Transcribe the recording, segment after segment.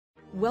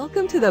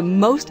Welcome to the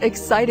most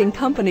exciting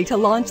company to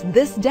launch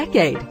this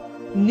decade.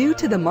 New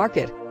to the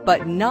market,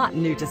 but not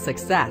new to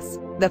success.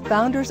 The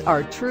founders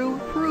are true,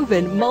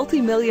 proven,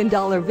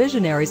 multi-million-dollar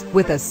visionaries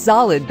with a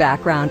solid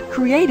background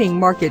creating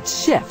market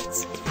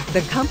shifts.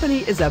 The company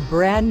is a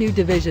brand new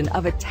division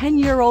of a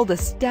 10-year-old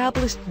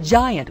established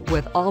giant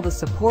with all the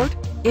support,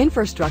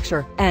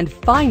 infrastructure, and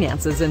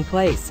finances in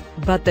place,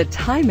 but the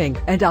timing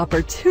and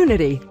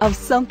opportunity of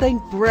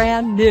something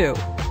brand new.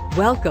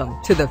 Welcome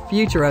to the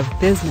future of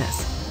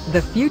business,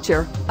 the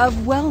future of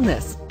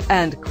wellness,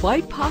 and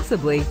quite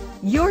possibly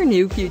your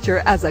new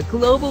future as a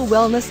global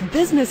wellness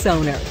business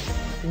owner.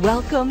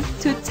 Welcome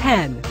to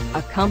 10,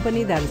 a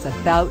company that is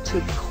about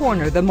to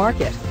corner the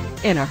market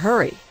in a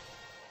hurry.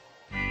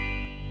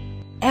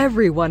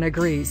 Everyone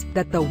agrees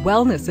that the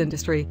wellness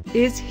industry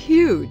is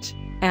huge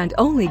and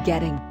only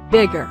getting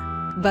bigger.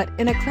 But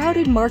in a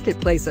crowded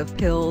marketplace of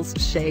pills,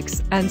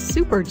 shakes, and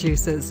super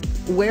juices,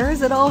 where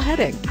is it all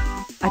heading?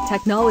 A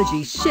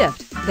technology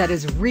shift that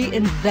is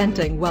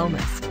reinventing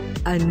wellness.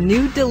 A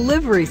new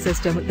delivery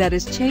system that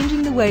is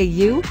changing the way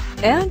you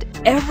and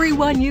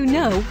everyone you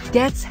know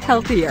gets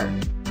healthier.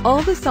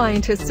 All the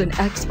scientists and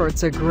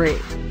experts agree.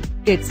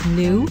 It's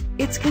new,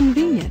 it's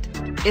convenient,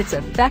 it's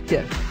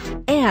effective,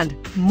 and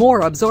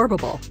more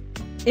absorbable.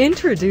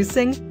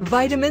 Introducing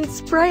vitamin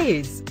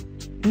sprays.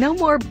 No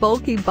more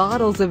bulky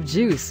bottles of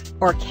juice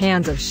or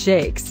cans of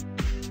shakes.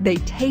 They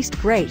taste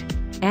great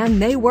and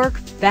they work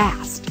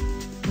fast.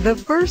 The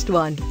first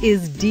one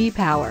is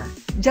D-Power.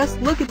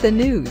 Just look at the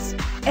news.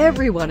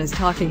 Everyone is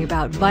talking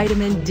about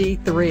vitamin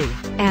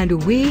D3,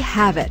 and we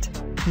have it.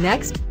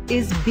 Next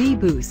is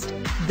B-Boost,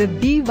 the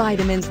B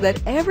vitamins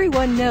that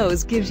everyone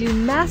knows gives you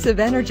massive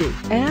energy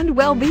and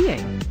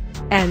well-being.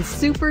 And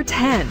Super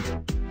 10,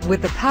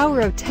 with the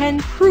power of 10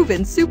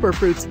 proven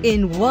superfruits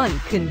in one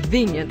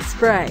convenient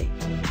spray.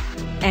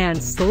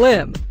 And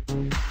Slim,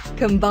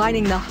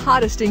 combining the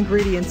hottest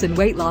ingredients in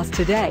weight loss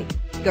today,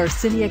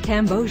 Garcinia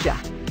cambogia,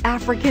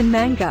 African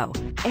mango,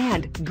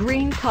 and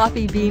green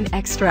coffee bean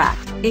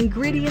extract,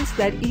 ingredients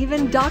that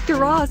even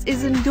Dr. Oz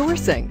is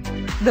endorsing.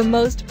 The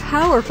most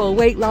powerful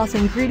weight loss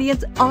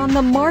ingredients on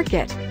the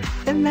market.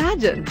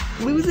 Imagine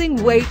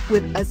losing weight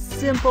with a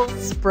simple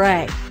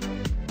spray.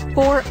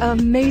 4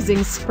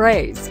 amazing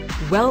sprays,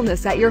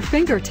 wellness at your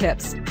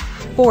fingertips.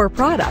 4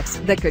 products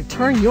that could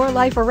turn your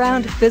life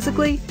around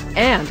physically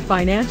and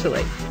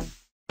financially.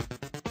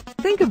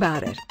 Think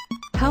about it.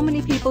 How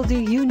many people do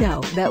you know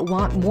that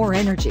want more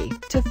energy,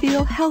 to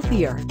feel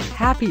healthier,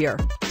 happier,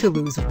 to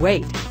lose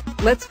weight?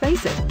 Let's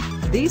face it,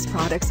 these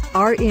products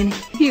are in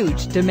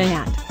huge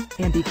demand.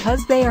 And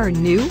because they are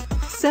new,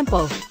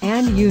 simple,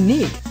 and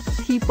unique,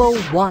 people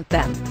want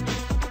them.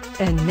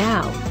 And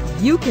now,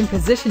 you can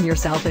position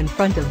yourself in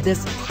front of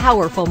this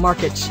powerful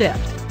market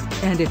shift.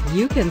 And if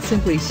you can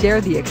simply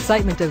share the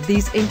excitement of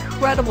these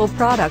incredible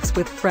products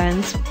with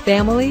friends,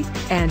 family,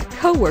 and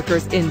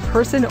coworkers in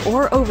person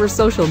or over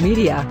social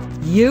media,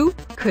 you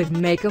could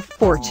make a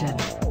fortune.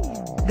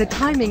 The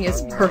timing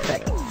is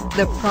perfect.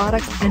 The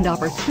products and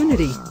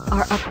opportunity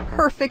are a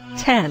perfect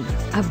 10,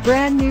 a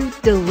brand new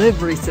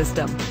delivery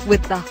system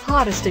with the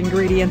hottest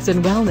ingredients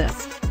in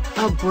wellness.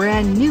 A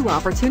brand new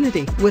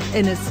opportunity with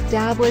an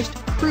established,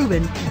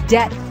 proven,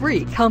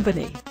 debt-free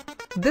company.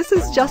 This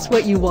is just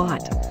what you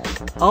want.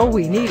 All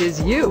we need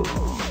is you.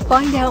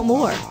 Find out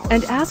more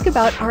and ask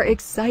about our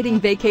exciting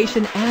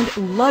vacation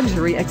and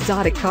luxury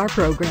exotic car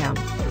program.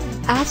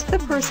 Ask the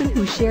person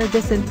who shared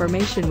this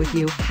information with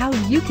you how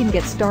you can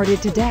get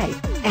started today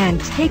and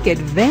take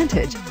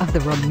advantage of the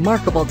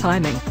remarkable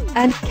timing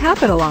and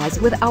capitalize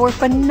with our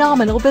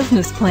phenomenal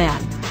business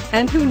plan.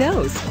 And who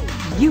knows,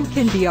 you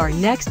can be our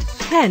next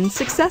 10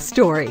 success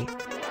story.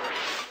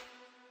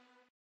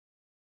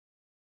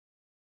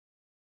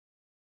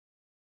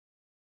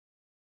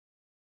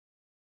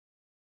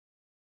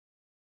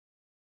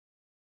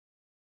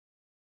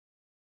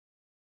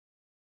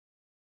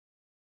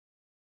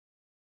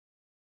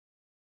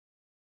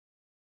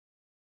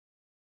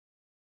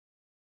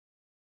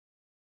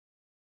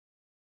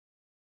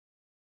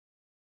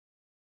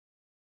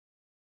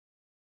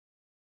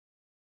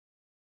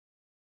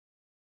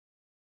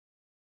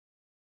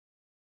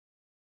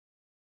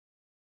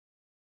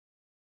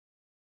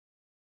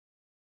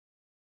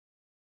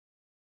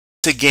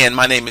 Again,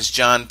 my name is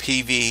John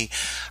Peavy.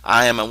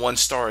 I am a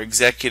one-star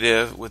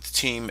executive with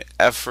Team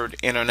Effort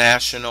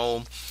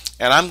International,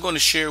 and I'm going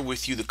to share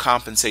with you the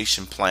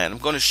compensation plan. I'm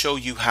going to show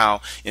you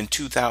how in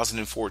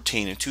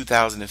 2014 and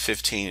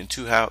 2015 and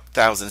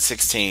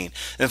 2016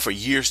 and for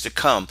years to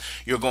come,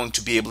 you're going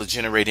to be able to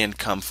generate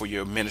income for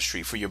your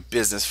ministry, for your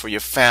business, for your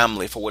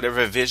family, for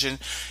whatever vision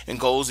and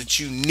goals that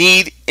you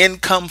need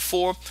income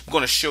for. I'm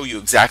going to show you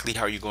exactly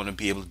how you're going to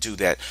be able to do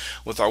that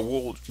with our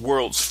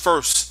world's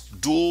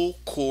first dual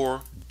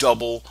core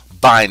double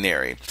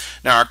binary.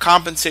 Now, our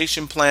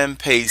compensation plan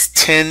pays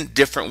 10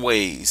 different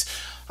ways.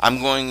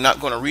 Not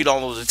going to read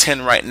all of the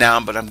 10 right now,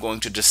 but I'm going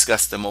to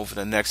discuss them over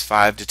the next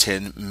 5 to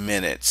 10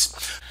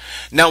 minutes.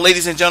 Now,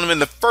 ladies and gentlemen,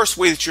 the first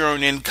way that you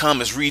earn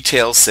income is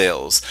retail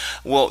sales.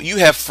 Well, you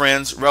have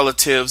friends,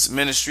 relatives,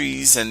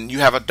 ministries, and you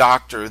have a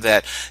doctor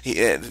that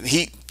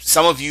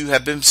some of you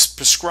have been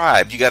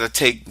prescribed. You got to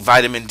take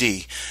vitamin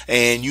D,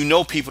 and you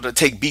know people that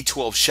take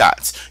B12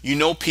 shots. You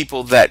know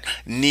people that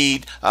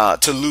need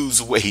to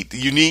lose weight.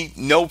 You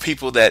know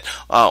people that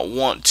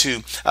want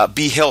to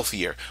be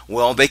healthier.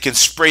 Well, they can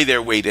spray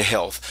their way to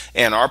health,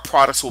 and our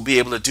products will be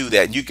able to do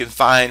that. You can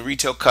find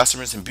retail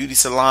customers in beauty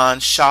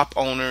salons, shop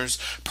owners,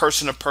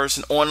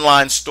 person-to-person,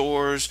 online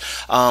stores,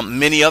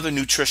 many other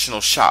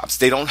nutritional shops.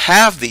 They don't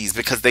have these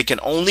because they can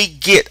only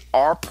get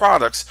our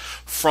products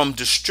from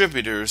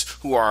distributors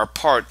who are a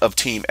part of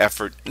Team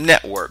Effort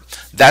Network.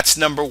 That's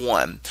number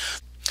one.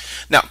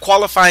 Now,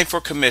 qualifying for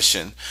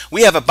commission.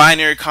 We have a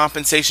binary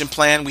compensation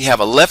plan. We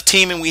have a left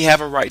team and we have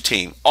a right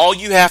team. All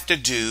you have to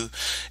do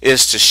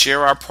is to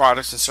share our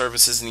products and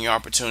services and the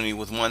opportunity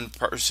with one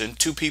person,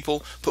 two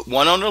people, put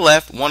one on the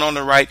left, one on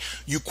the right.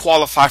 You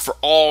qualify for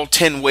all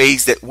 10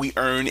 ways that we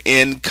earn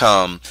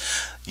income.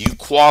 You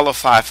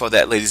qualify for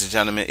that, ladies and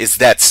gentlemen. It's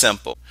that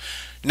simple.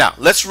 Now,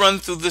 let's run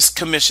through this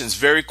commissions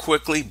very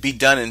quickly, be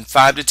done in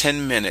 5 to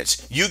 10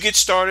 minutes. You get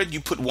started, you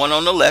put one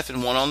on the left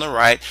and one on the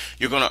right,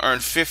 you're going to earn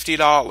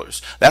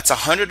 $50. That's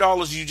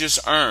 $100 you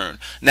just earned.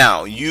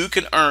 Now, you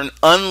can earn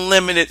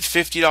unlimited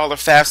 $50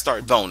 fast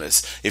start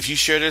bonus. If you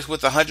share this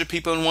with 100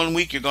 people in 1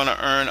 week, you're going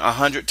to earn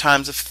 100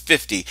 times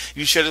 50. If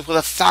you share this with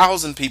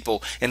 1,000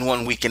 people in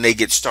 1 week and they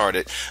get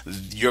started,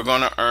 you're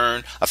going to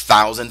earn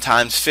 1,000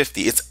 times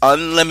 50. It's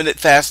unlimited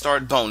fast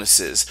start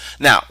bonuses.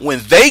 Now,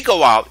 when they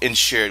go out and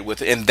share it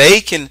with and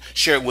they can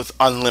share it with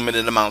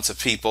unlimited amounts of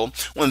people.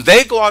 When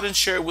they go out and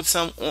share it with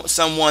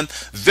someone,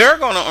 they're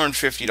going to earn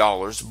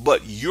 $50,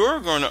 but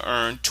you're going to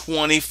earn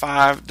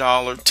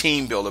 $25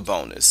 team builder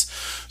bonus.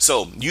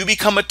 So you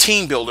become a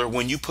team builder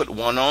when you put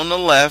one on the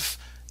left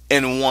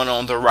and one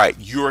on the right.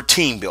 You're a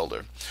team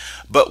builder.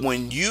 But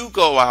when you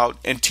go out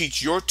and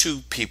teach your two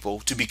people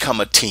to become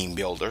a team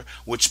builder,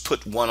 which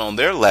put one on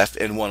their left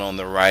and one on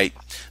the right,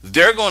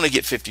 they're going to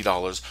get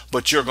 $50,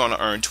 but you're going to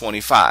earn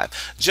 $25.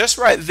 Just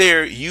right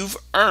there, you've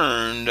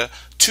earned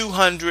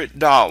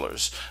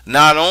 $200.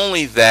 Not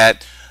only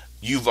that,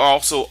 you've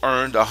also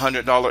earned a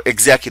 $100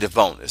 executive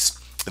bonus.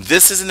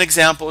 This is an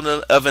example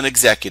of an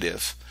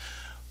executive.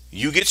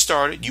 You get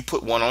started, you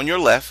put one on your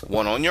left,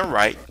 one on your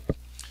right,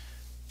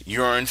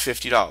 you earn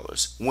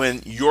 $50.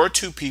 When your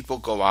two people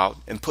go out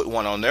and put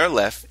one on their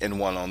left and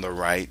one on the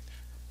right,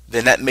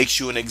 then that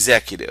makes you an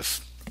executive.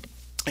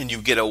 And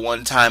you get a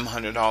one-time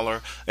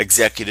 $100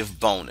 executive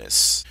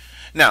bonus.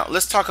 Now,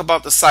 let's talk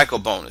about the cycle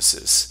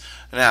bonuses.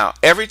 Now,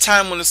 every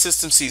time when the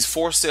system sees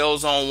 4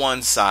 sales on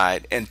one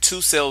side and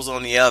 2 sales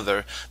on the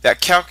other, that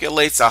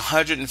calculates a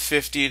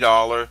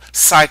 $150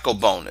 cycle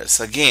bonus.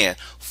 Again,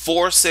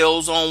 4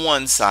 sales on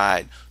one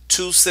side,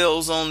 2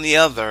 sales on the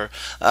other,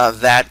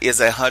 that is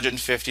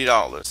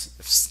 $150.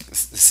 If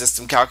the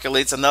system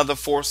calculates another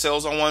 4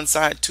 sales on one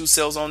side, 2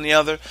 sales on the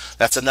other,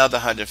 that's another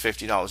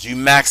 $150. You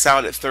max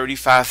out at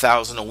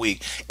 $35,000 a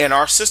week. In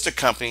our sister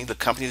company, the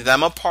company that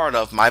I'm a part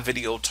of, My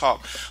Video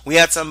Talk, we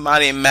had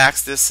somebody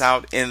max this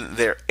out in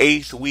their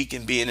 8th week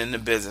in being in the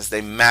business.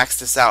 They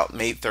maxed this out,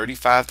 made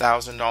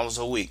 $35,000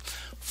 a week.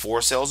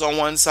 4 sales on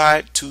one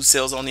side, 2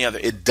 sales on the other.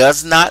 It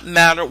does not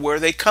matter where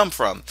they come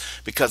from,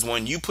 because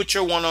when you put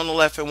your one on the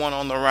left and one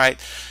on the right,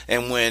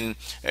 and when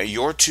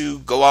your two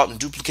go out and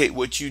duplicate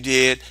what you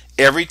did,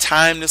 every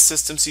time the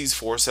system sees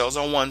 4 sales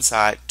on one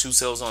side, 2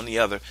 sales on the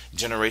other, it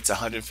generates a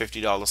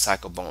 $150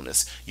 cycle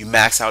bonus. You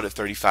max out at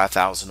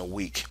 $35,000 a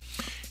week.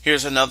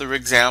 Here's another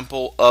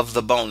example of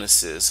the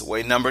bonuses.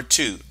 Way number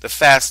 2, the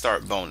fast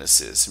start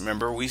bonuses.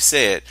 Remember, we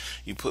said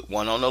you put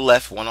one on the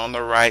left, one on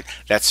the right,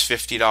 that's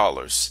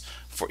 $50.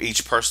 For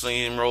each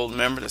personally enrolled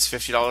member, that's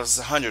 $50 is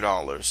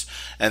 $100.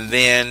 And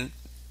then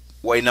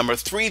way number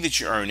 3 that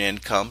you earn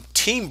income,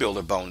 team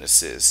builder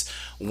bonuses.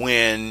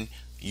 When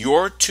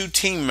your 2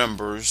 team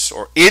members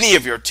or any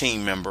of your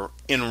team member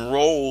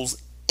enrolls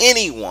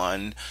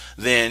anyone,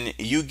 then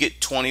you get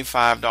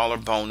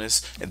 $25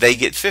 bonus and they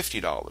get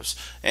 $50.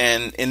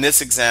 And in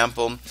this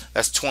example,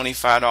 that's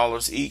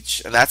 $25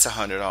 each, and that's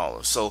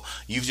 $100. So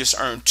you've just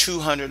earned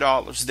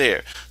 $200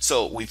 there.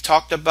 So we've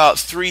talked about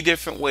 3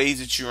 different ways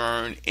that you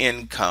earn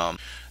income.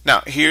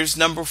 Now here's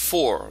number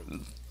 4,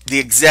 the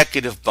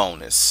executive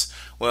bonus.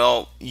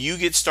 Well, you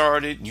get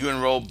started, you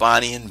enroll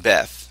Bonnie and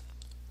Beth.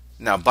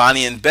 Now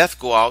Bonnie and Beth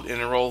go out and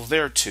enroll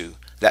their 2.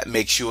 That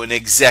makes you an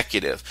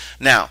executive.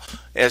 Now,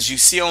 as you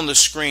see on the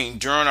screen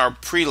during our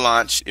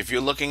pre-launch, if you're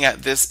looking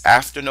at this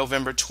after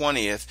November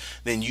 20th,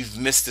 then you've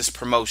missed this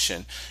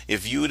promotion.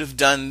 If you would have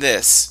done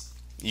this,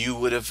 you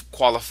would have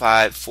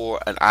qualified for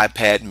an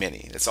iPad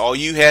mini. That's all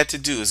you had to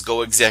do, is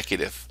go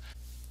executive.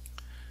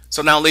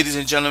 So now, ladies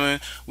and gentlemen,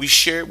 we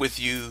shared with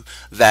you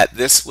that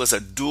this was a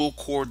dual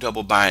core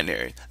double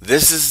binary.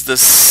 This is the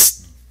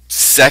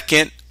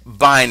second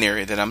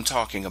binary that I'm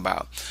talking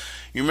about.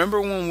 You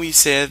remember when we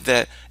said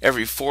that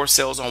every 4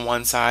 sales on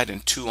one side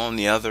and 2 on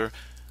the other,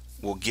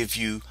 will give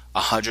you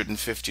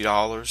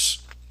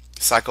 $150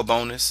 cycle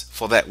bonus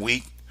for that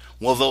week.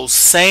 Well, those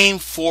same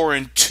 4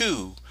 and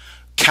 2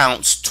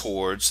 counts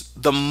towards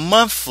the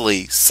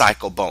monthly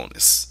cycle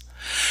bonus.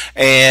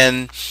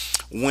 And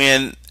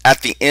when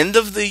at the end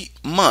of the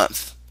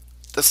month,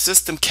 the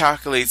system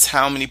calculates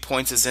how many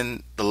points is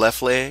in the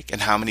left leg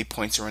and how many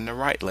points are in the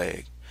right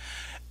leg.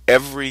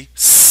 Every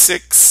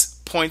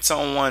 6 points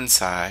on one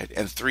side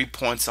and 3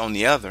 points on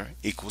the other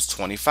equals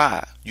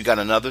 25. You got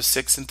another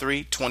 6 and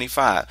 3,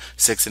 25.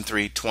 6 and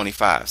 3,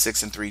 25.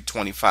 6 and 3,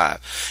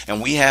 25.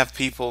 And we have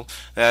people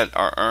that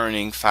are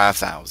earning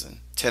 5,000,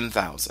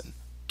 10,000,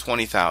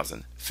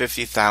 20,000,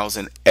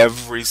 50,000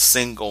 every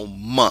single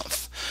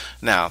month.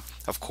 Now,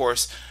 of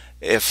course,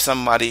 if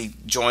somebody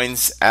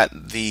joins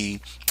at the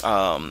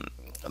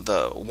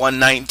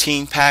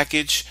 119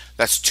 package,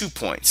 that's 2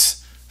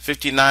 points.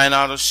 59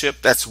 auto ship,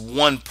 that's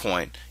 1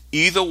 point.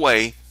 Either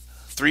way,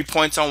 3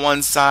 points on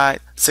one side,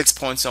 6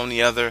 points on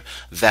the other,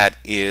 that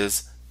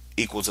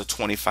equals a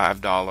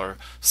 $25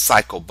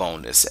 cycle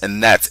bonus.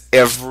 And that's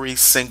every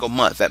single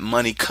month. That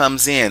money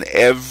comes in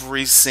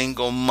every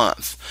single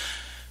month.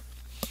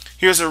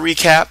 Here's a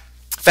recap.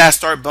 Fast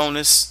start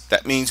bonus,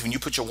 that means when you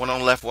put your one on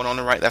the left, one on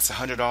the right, that's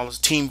 $100.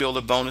 Team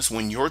builder bonus,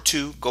 when you're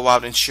 2, go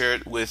out and share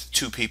it with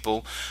 2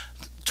 people.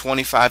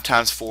 25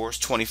 times 4 is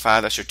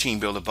 25. That's your team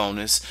builder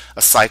bonus.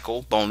 A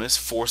cycle bonus,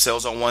 4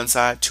 sales on one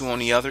side, 2 on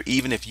the other.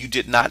 Even if you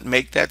did not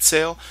make that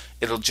sale,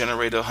 it'll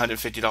generate a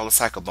 $150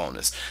 cycle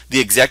bonus. The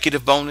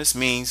executive bonus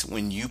means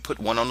when you put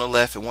 1 on the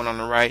left and 1 on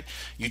the right,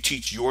 you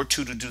teach your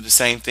 2 to do the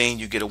same thing,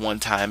 you get a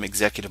one-time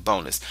executive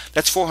bonus.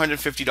 That's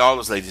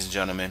 $450, ladies and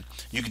gentlemen.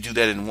 You can do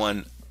that in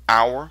 1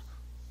 hour,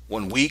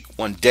 1 week,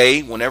 1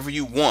 day, whenever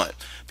you want.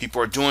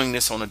 People are doing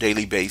this on a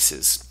daily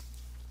basis.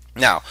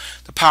 Now,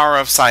 the power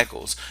of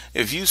cycles.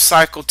 If you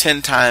cycle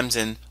 10 times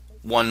in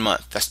 1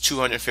 month, that's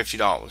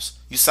 $250.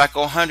 You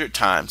cycle 100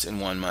 times in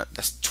 1 month,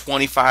 that's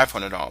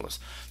 $2,500.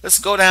 Let's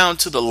go down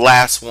to the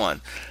last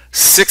one.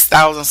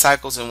 6,000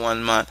 cycles in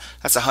 1 month,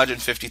 that's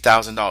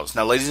 $150,000.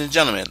 Now, ladies and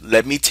gentlemen,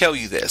 let me tell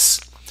you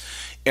this.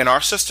 In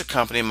our sister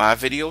company, My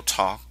Video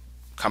Talk,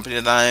 company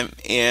that I'm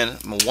in,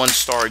 I'm a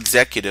one-star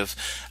executive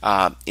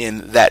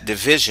in that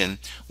division,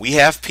 we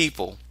have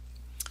people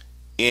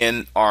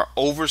in our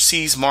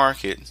overseas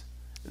market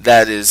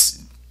that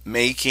is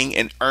making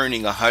and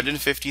earning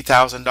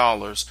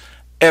 $150,000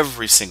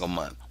 every single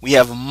month. We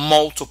have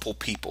multiple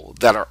people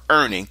that are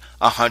earning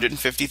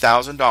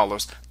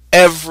 $150,000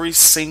 every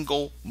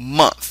single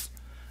month.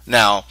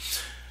 Now,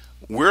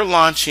 we're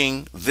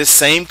launching this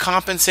same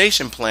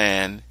compensation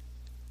plan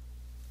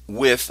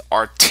with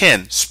our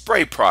 10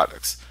 spray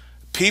products.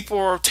 People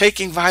are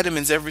taking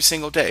vitamins every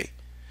single day.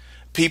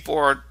 People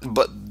are,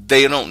 but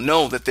they don't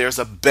know that there's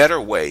a better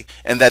way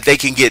and that they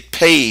can get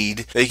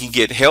paid, they can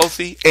get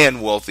healthy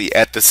and wealthy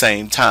at the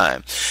same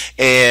time.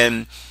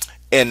 And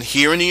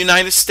here in the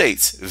United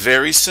States,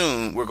 very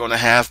soon we're going to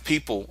have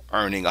people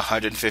earning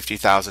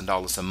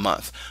 $150,000 a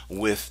month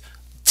with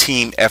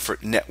Team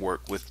Effort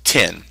Network with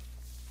 10.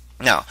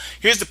 Now,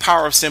 here's the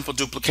power of simple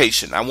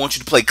duplication. I want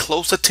you to pay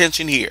close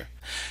attention here.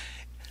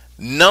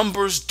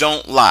 Numbers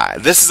don't lie.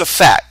 This is a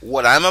fact.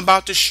 What I'm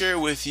about to share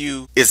with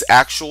you is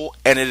actual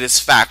and it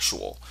is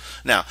factual.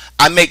 Now,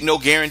 I make no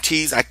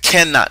guarantees. I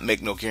cannot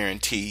make no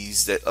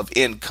guarantees of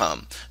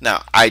income.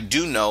 Now, I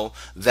do know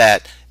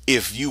that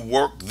if you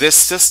work this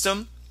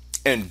system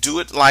and do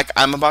it like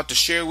I'm about to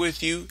share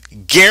with you,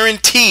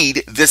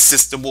 guaranteed this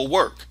system will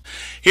work.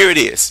 Here it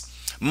is.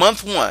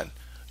 Month 1,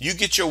 you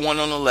get your 1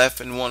 on the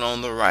left and 1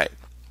 on the right.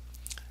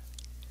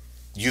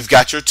 You've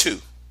got your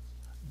 2.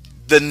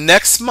 The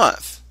next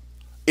month,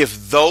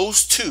 if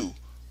those 2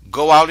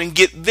 go out and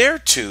get their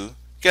 2,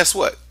 guess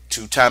what?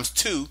 2 times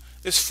 2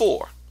 is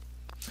 4.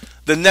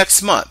 The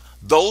next month,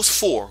 those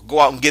 4 go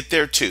out and get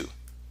their 2.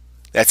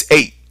 That's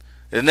 8.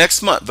 The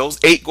next month, those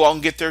 8 go out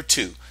and get their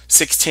 2.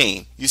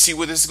 16. You see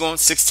where this is going?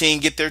 16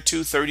 get their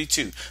 2,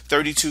 32.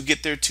 32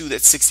 get their 2,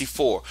 that's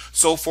 64.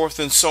 So forth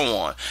and so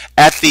on.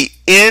 At the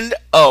end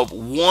of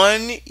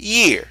 1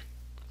 year,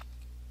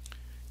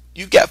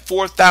 you got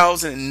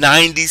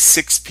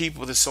 4,096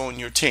 people that's on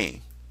your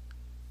team.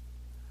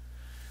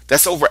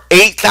 That's over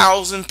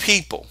 8,000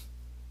 people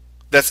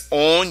that's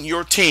on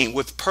your team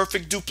with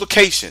perfect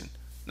duplication.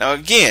 Now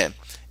again,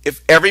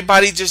 if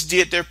everybody just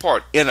did their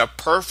part in a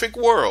perfect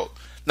world,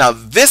 now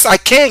this I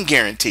can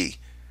guarantee,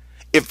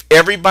 if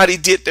everybody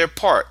did their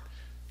part,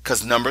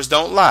 because numbers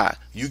don't lie,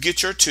 you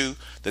get your 2,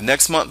 the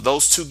next month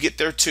those 2 get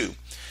their 2.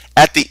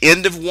 At the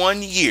end of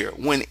 1 year,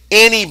 when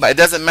anybody, it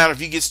doesn't matter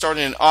if you get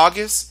started in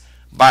August,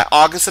 by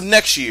August of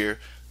next year,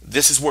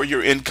 this is where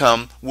your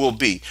income will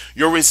be.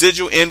 Your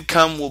residual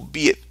income will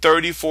be at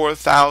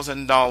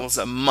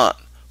 $34,000 a month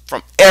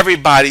from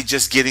everybody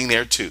just getting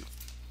there too.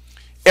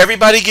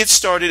 Everybody gets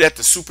started at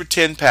the Super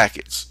 10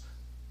 package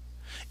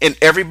and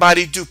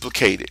everybody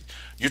duplicated.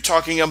 You're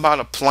talking about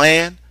a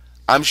plan.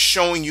 I'm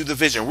showing you the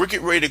vision. We're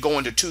getting ready to go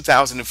into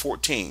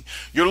 2014.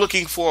 You're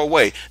looking for a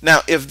way.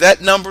 Now, if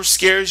that number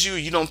scares you,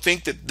 you don't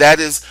think that that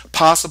is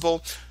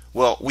possible,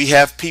 well, we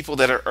have people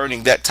that are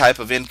earning that type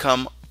of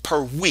income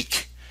per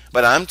week.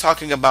 but I'm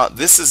talking about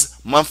this is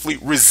monthly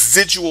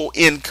residual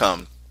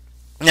income.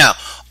 Now,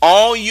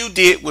 all you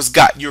did was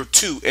got your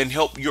two and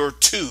help your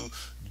two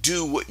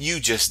do what you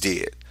just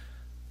did.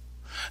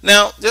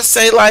 Now, just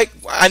say, like,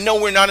 I know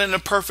we're not in a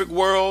perfect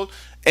world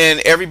and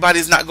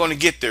everybody's not going to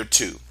get there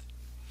too.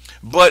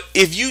 But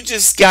if you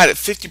just got it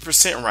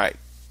 50% right,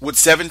 would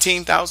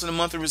 $17,000 a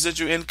month of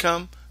residual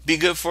income be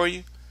good for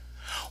you?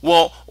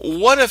 Well,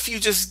 what if you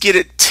just get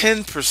it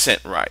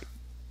 10% right?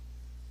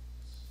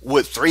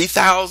 Would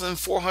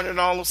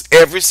 $3,400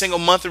 every single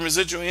month in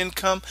residual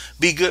income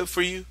be good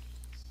for you?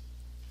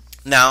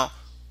 Now,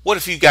 what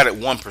if you got it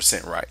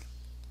 1% right?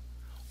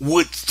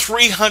 Would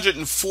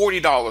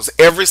 $340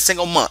 every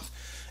single month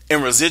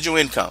in residual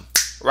income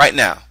right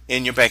now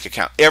in your bank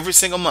account every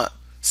single month?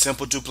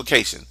 Simple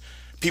duplication.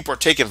 People are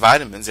taking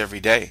vitamins every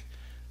day.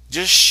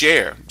 Just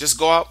share. Just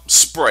go out,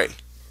 spray.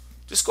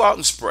 Just go out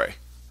and spray.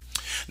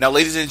 Now,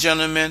 ladies and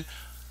gentlemen,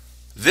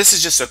 this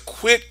is just a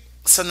quick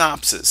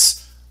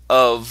synopsis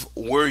of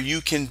where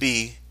you can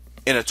be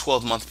in a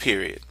 12-month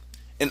period.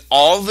 And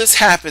all this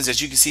happens,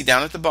 as you can see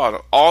down at the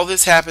bottom, all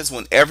this happens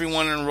when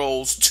everyone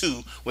enrolls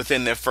two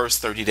within their first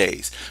 30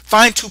 days.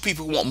 Find two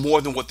people who want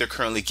more than what they're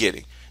currently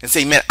getting and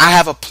say, man, I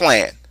have a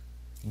plan.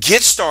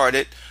 Get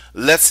started.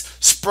 Let's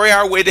spray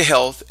our way to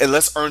health and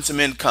let's earn some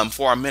income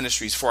for our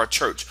ministries, for our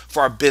church,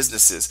 for our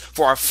businesses,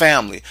 for our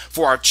family,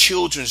 for our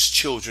children's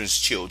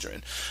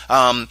children.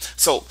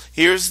 So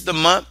here's the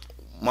month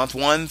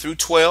 1 through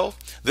 12.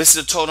 This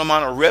is the total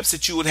amount of reps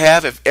that you would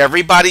have if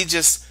everybody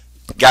just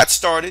got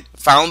started,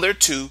 found their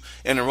two,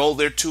 and enrolled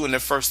their two in their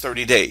first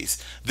 30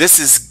 days. This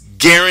is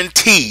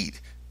guaranteed.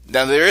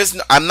 Now,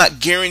 I'm not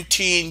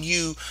guaranteeing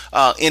you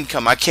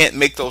income. I can't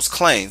make those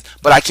claims,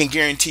 but I can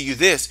guarantee you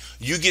this.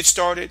 You get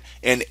started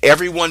and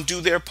everyone do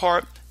their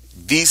part.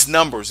 These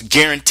numbers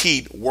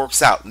guaranteed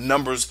works out.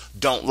 Numbers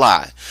don't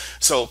lie.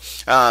 So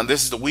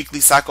this is the weekly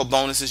cycle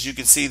bonuses. You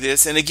can see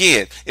this. And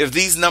again, if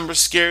these numbers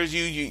scares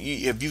you,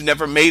 if you've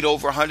never made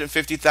over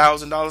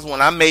 $150,000,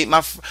 when I made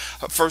my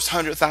first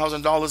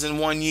 $100,000 in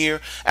 1 year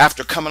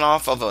after coming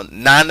off of a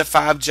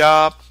 9-to-5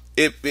 job,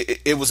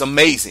 it was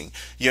amazing,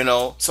 you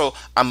know. So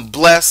I'm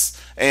blessed,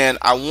 and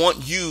I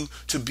want you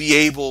to be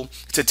able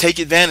to take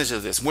advantage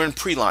of this. We're in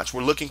pre-launch.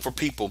 We're looking for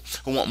people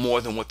who want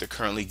more than what they're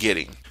currently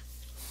getting.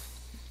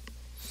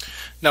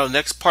 Now, the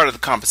next part of the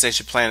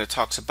compensation plan, it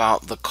talks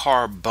about the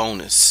car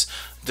bonus.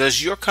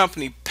 Does your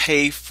company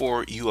pay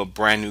for you a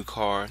brand new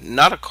car?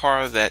 Not a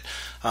car that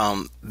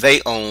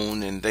they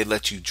own and they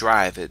let you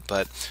drive it,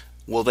 but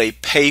will they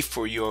pay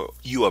for you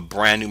a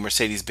brand new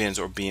Mercedes-Benz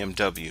or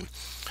BMW?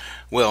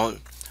 Well,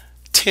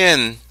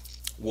 10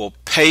 will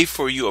pay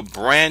for you a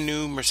brand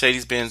new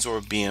Mercedes-Benz or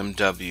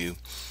BMW.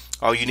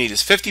 All you need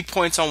is 50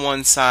 points on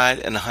one side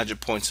and 100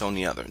 points on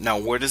the other. Now,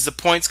 where does the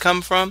points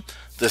come from?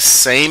 The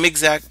same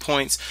exact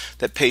points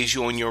that pays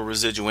you on your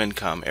residual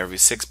income. Every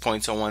 6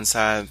 points on one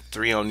side,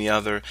 3 on the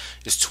other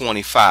is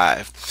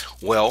 25.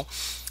 Well,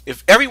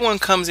 if everyone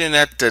comes in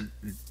at the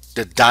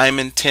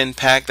Diamond 10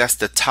 pack, that's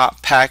the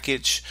top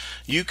package,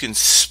 you can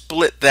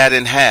split that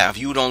in half.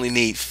 You would only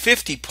need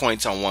 50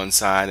 points on one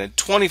side and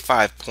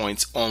 25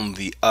 points on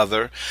the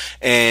other,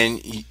 and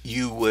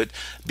you would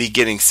be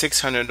getting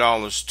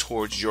 $600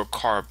 towards your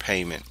car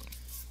payment.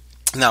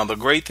 Now, the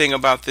great thing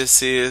about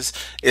this is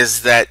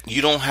that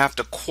you don't have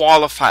to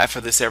qualify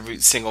for this every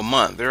single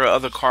month. There are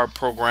other car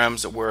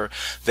programs where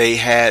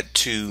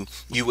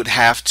you would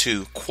have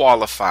to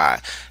qualify,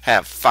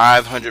 have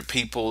 500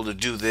 people to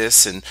do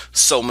this and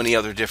so many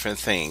other different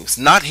things.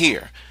 Not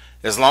here.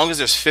 As long as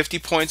there's 50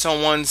 points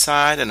on one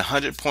side and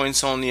 100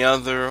 points on the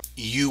other,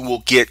 you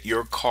will get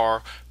your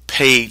car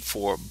paid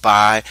for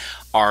by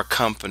our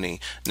company.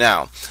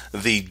 Now,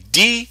 the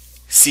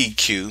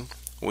DCQ,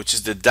 which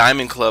is the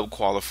Diamond Club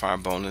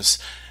Qualifier Bonus,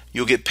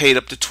 you'll get paid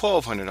up to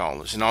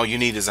 $1,200. And all you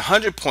need is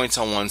 100 points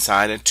on one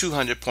side and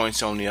 200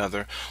 points on the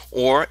other.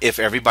 Or if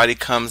everybody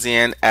comes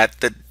in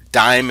at the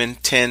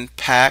Diamond 10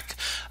 pack,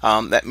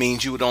 that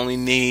means you would only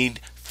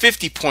need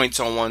 50 points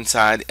on one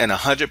side and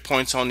 100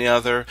 points on the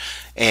other,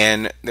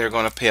 and they're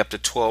going to pay up to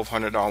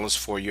 $1,200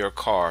 for your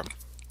car.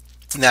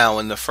 Now,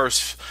 in the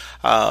first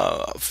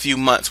few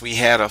months, we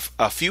had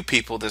a few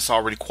people that's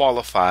already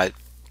qualified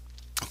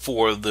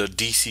for the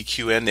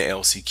DCQ and the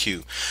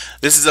LCQ.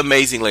 This is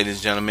amazing, ladies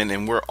and gentlemen,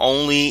 and we're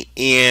only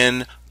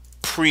in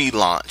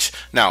pre-launch.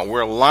 Now,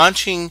 we're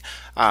launching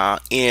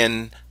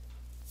in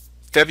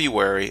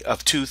February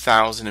of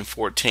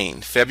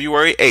 2014,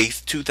 February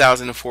 8th,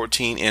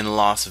 2014 in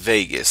Las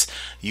Vegas.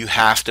 You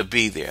have to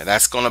be there.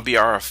 That's going to be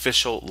our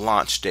official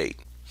launch date.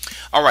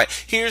 All right,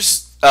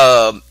 here's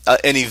an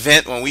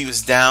event when we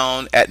was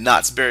down at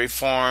Knott's Berry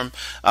Farm.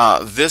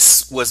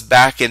 This was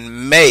back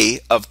in May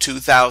of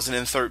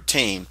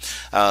 2013.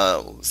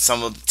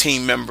 Some of the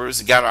team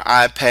members got our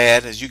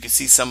iPad. As you can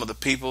see, some of the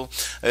people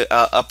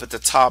up at the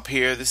top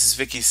here. This is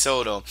Vicky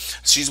Soto.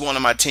 She's one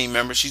of my team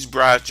members. She's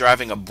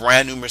driving a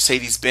brand new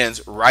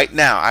Mercedes-Benz right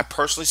now. I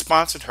personally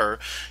sponsored her.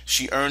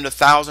 She earned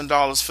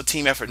 $1,000 for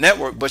Team Effort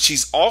Network, but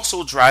she's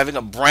also driving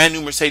a brand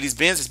new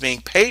Mercedes-Benz that's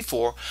being paid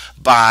for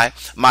by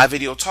My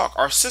Video Talk,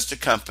 our sister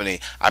company. company.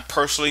 I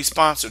personally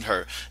sponsored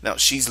her. Now,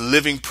 she's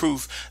living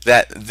proof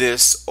that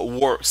this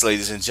works,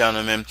 ladies and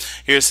gentlemen.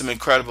 Here's some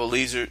incredible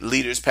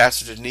leaders,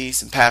 Pastor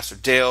Denise and Pastor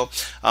Dale.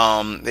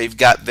 They've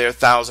got their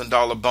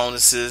 $1,000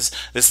 bonuses.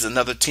 This is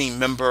another team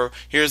member.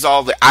 Here's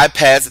all the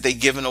iPads that they've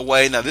given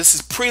away. Now, this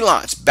is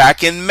pre-launch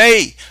back in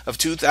May of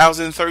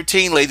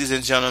 2013, ladies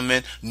and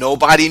gentlemen.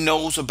 Nobody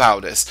knows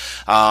about us.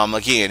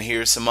 Again,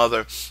 here's some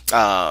other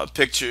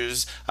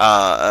pictures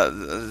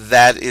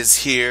that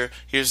is here.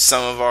 Here's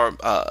some of our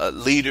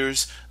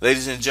leaders,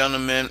 ladies and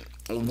gentlemen.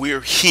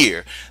 We're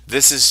here.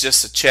 This is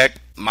just a check,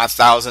 my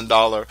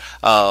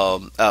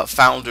 $1,000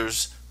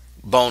 founders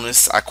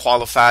bonus. I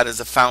qualified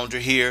as a founder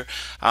here.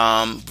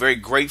 Very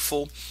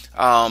grateful.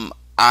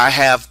 I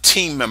have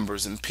team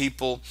members and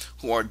people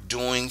who are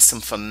doing some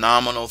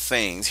phenomenal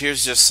things.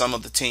 Here's just some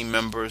of the team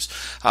members.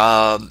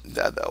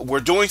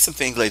 We're doing some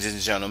things, ladies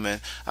and gentlemen.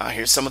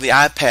 Here's some of the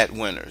iPad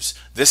winners.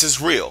 This is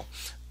real.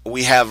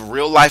 We have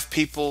real life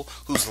people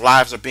whose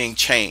lives are being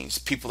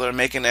changed. People that are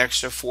making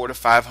extra $400,000 to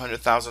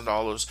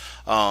 $500,000,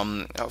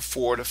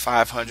 $400,000 to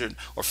 $500,000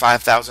 or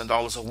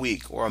 $5,000 a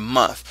week or a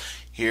month.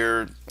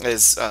 Here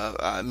is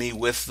me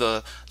with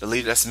the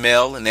leader. That's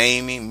Mel and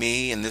Amy,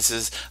 me, and this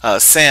is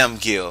Sam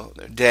Gill,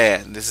 their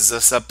dad. This is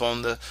us up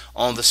on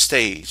the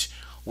stage.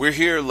 We're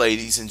here,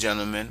 ladies and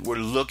gentlemen. We're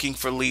looking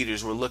for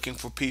leaders. We're looking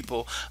for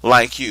people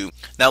like you.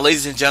 Now,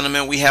 ladies and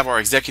gentlemen, we have our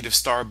executive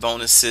star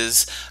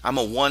bonuses. I'm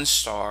a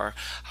 1-star.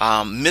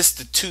 Missed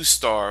the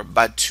 2-star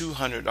by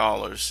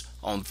 $200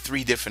 on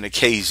 3 different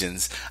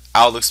occasions.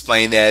 I'll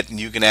explain that, and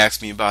you can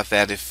ask me about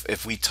that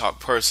if we talk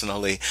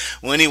personally.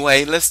 Well,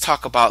 anyway, let's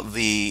talk about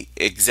the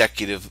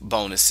executive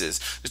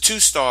bonuses. The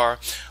 2-star,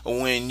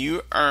 when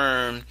you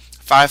earn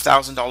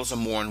 $5,000 or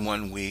more in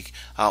 1 week,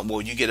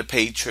 you get a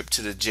paid trip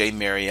to the J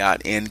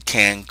Marriott in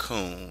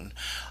Cancun.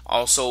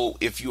 Also,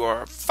 if you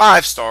are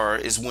 5-star,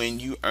 is when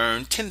you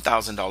earn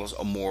 $10,000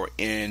 or more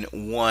in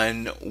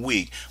 1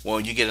 week. Well,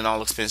 you get an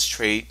all expense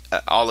trip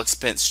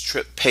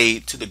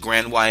paid to the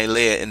Grand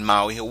Wailea in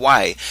Maui,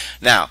 Hawaii.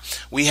 Now,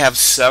 we have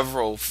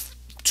several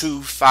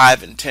 2,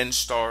 5, and 10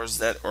 stars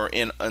that are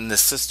in the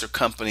sister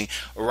company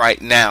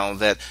right now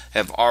that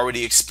have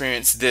already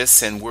experienced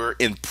this, and we're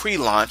in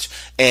pre-launch,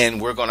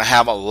 and we're going to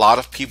have a lot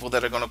of people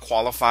that are going to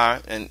qualify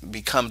and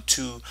become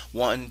 2,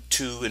 1,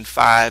 2, and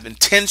 5, and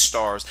 10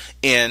 stars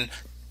in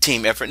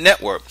Team Effort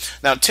Network.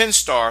 Now,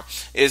 10-star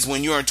is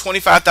when you earn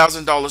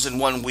 $25,000 in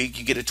 1 week,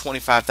 you get a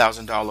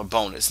 $25,000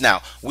 bonus.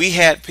 Now, we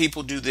had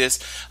people do this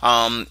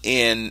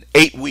in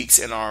 8 weeks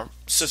in our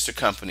sister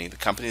company, the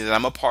company that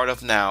I'm a part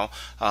of now,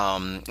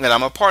 and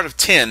I'm a part of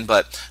 10,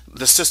 but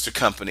the sister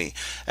company,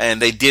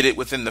 and they did it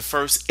within the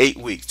first 8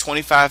 weeks.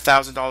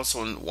 $25,000,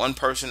 so one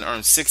person earned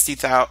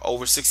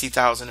over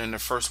 $60,000 in their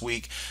first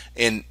week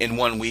in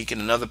 1 week,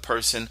 and another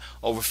person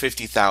over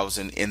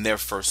 $50,000 in their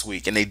first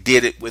week, and they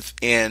did it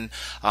within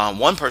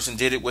one person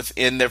did it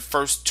within their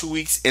first 2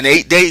 weeks in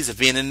 8 days of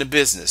being in the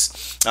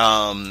business.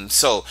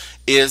 So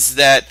is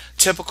that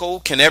typical?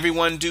 Can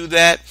everyone do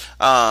that?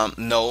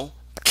 No.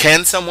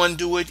 Can someone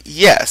do it?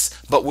 Yes,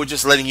 but we're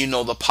just letting you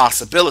know the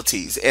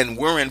possibilities, and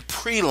we're in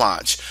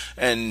pre-launch,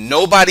 and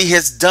nobody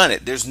has done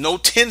it. There's no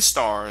 10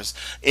 stars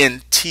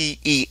in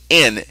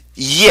TEN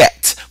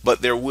yet,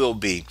 but there will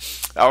be.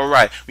 All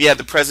right, we have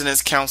the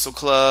President's Council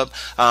Club.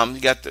 You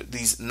got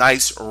these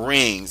nice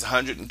rings,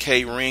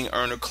 100K Ring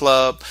Earner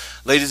Club.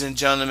 Ladies and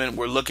gentlemen,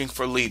 we're looking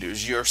for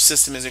leaders. Your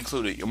system is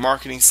included. Your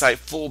marketing site,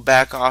 full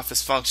back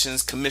office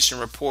functions, commission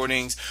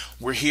reportings.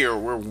 We're here.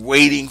 We're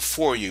waiting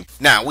for you.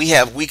 Now, we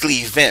have weekly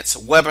events,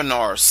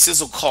 webinars,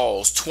 sizzle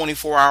calls,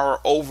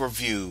 24-hour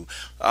overview.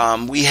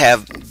 We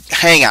have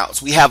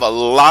Hangouts. We have a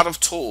lot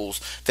of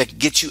tools that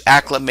get you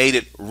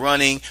acclimated,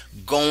 running,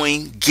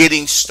 going,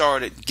 getting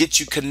started, get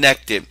you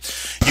connected.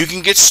 You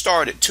can get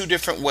started 2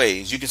 different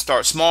ways. You can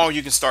start small,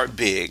 you can start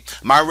big.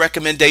 My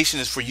recommendation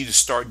is for you to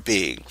start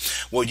big.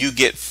 Well, you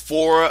get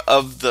 4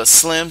 of the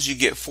Slims, you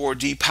get 4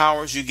 D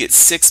Powers, you get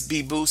 6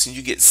 B Boosts, and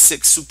you get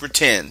 6 Super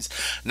 10s.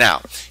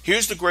 Now,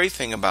 here's the great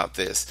thing about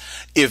this.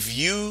 If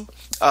you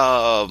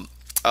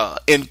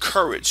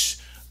encourage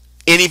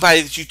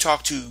anybody that you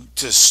talk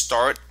to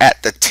start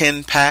at the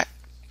 10 pack,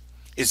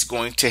 it's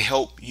going to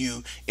help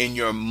you in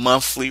your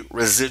monthly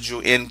residual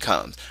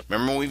income.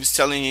 Remember when we was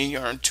telling you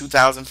earn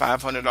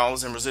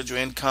 $2,500 in residual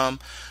income,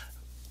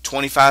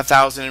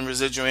 $25,000 in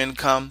residual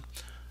income?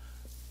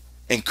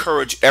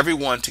 Encourage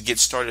everyone to get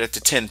started at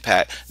the 10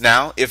 pack.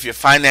 Now, if your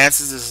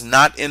finances is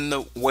not in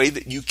the way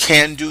that you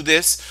can do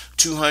this,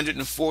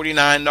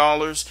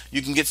 $249,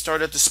 you can get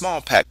started at the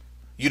small pack.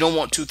 You don't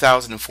want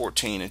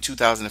 2014 and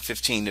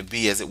 2015 to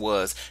be as it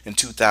was in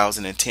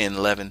 2010,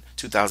 11,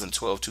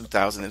 2012,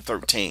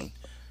 2013.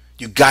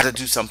 You got to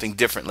do something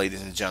different,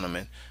 ladies and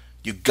gentlemen.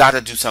 You got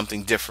to do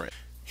something different.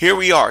 Here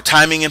we are,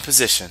 timing and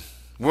position.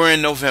 We're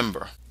in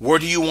November. Where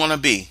do you want to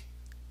be?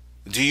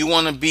 Do you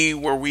want to be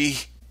where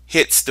we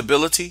hit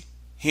stability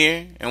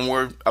here and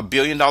we're a $1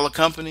 billion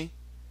company?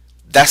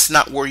 That's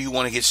not where you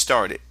want to get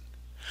started.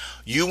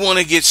 You want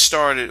to get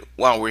started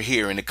while we're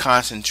here in the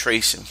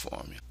concentration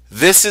formula.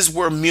 This is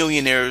where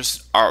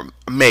millionaires are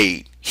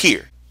made,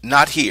 here.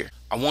 not here.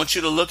 I want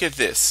you to look at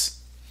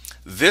this.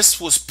 This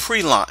was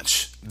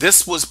pre-launch.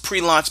 This was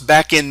pre-launch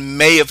back in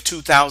May of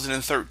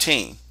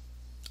 2013.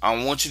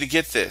 I want you to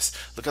get this.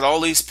 Look at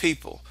all these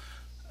people.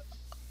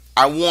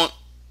 I want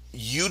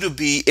you to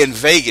be in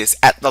Vegas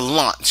at the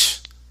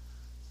launch.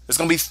 There's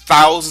going to be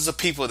thousands of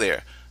people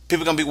there.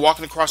 People are going to be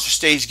walking across the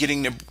stage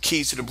getting their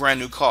keys to the brand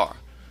new car.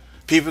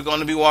 People are going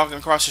to be walking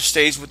across the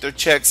stage with their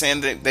checks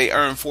and they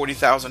earn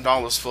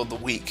 $40,000 for the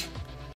week.